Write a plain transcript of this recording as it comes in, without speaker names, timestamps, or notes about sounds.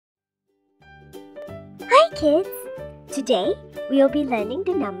kids! Today we'll be learning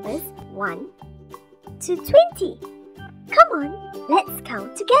the numbers 1 to 20. Come on, let's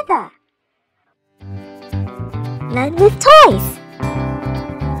count together. Learn with toys.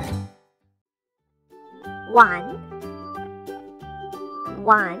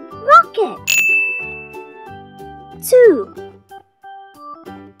 1 rocket. 2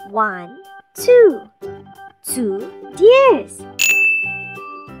 2 deers.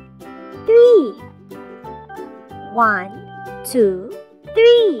 3 1 2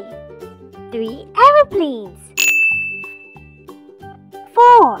 3 aeroplanes.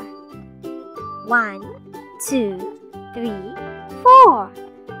 4 1 2 3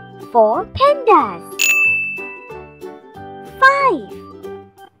 4 pandas. 5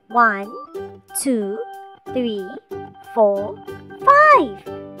 1 2 3 4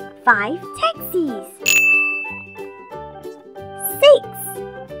 5 taxis. 6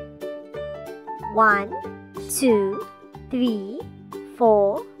 1 2 3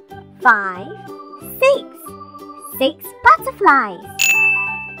 4 5 6 butterflies.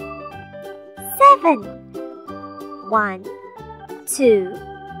 7 1 2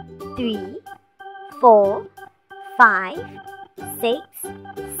 3 4 5 6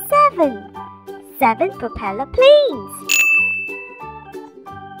 7 propeller planes.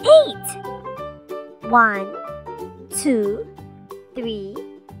 8 1 2 3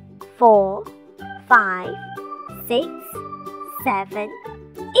 4 5 6 7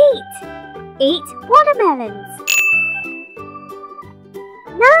 8 watermelons.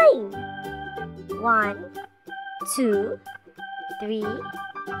 9 1 2 3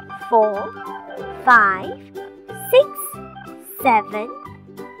 4 5 6 7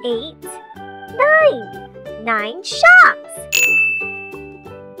 8 9 sharks.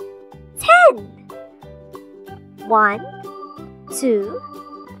 10 1 2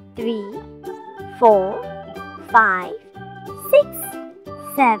 3 4 5 6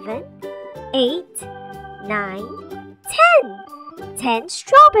 7 8 9 10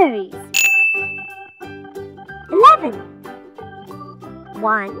 strawberries. 11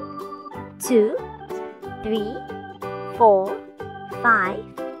 1 2 3 4 5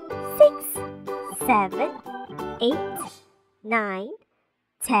 6 7 8 9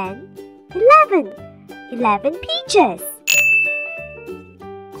 10 11 peaches.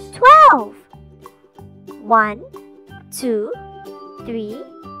 12 1 2 3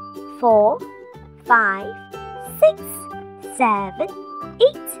 4 5 6 7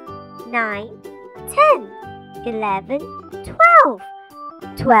 8 9 10 11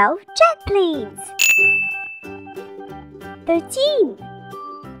 12 jet planes. 13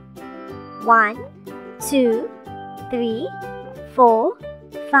 1 2 3 4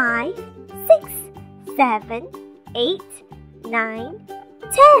 5 6 7 8 9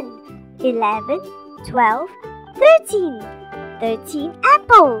 10 11 12 13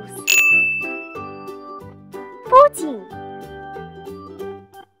 apples. 14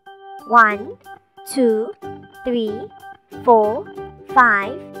 1 2 3 4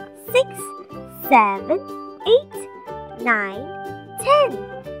 5 6 7 8 9 10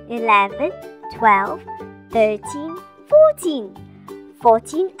 11 12 13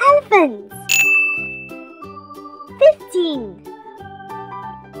 14 elephants. 15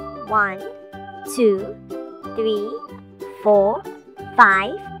 1 2 3 4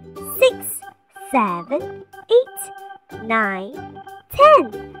 5 6 7 8 9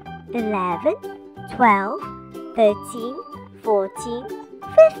 10 11 12 13 14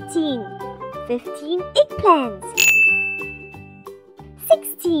 15 eggplants.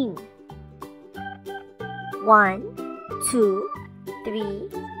 16 1 2 3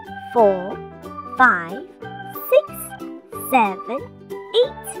 4 5 6 7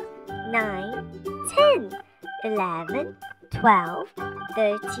 8 9 10 11 12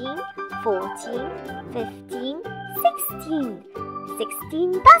 13 14 15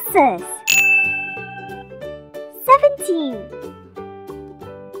 16 buses. 17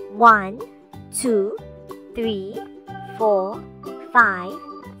 1 2 3 4 5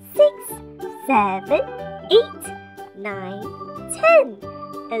 6 7 8 9 10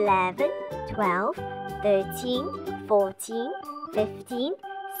 11 12 13 14 15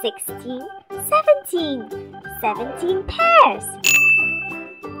 16 17 pairs.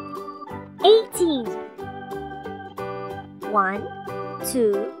 18 1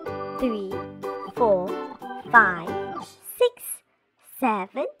 2 3 4 5 6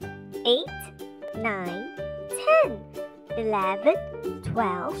 7 8 9 10 11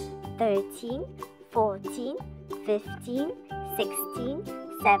 12 13 14 15 16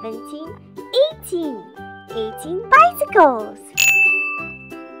 17 18 bicycles.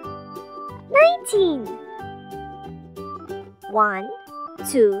 19 1,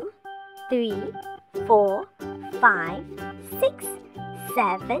 2, 3, 4, 5, 6,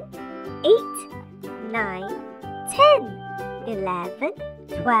 7, 8, 9, 10, 11,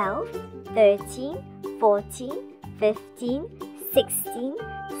 12, 13, 14, 15, 16,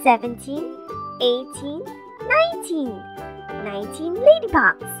 17, 18, 19. 19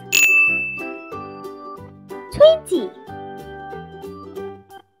 ladybugs. 20.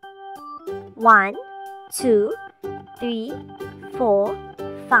 1, 2, 3, 4,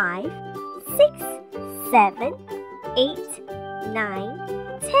 5, 6, 7, 8,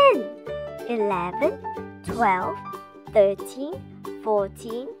 9, 10, 11, 12, 13,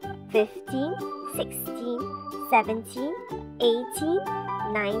 14, 15, 16, 17, 18,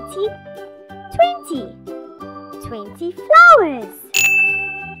 19, 20. 20 flowers.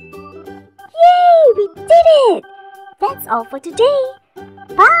 Yay! We did it! That's all for today.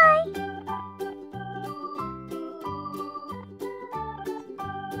 Bye!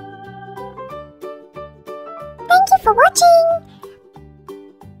 Thank you for watching!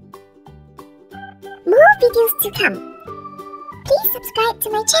 More videos to come. Please subscribe to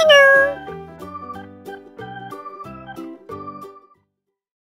my channel.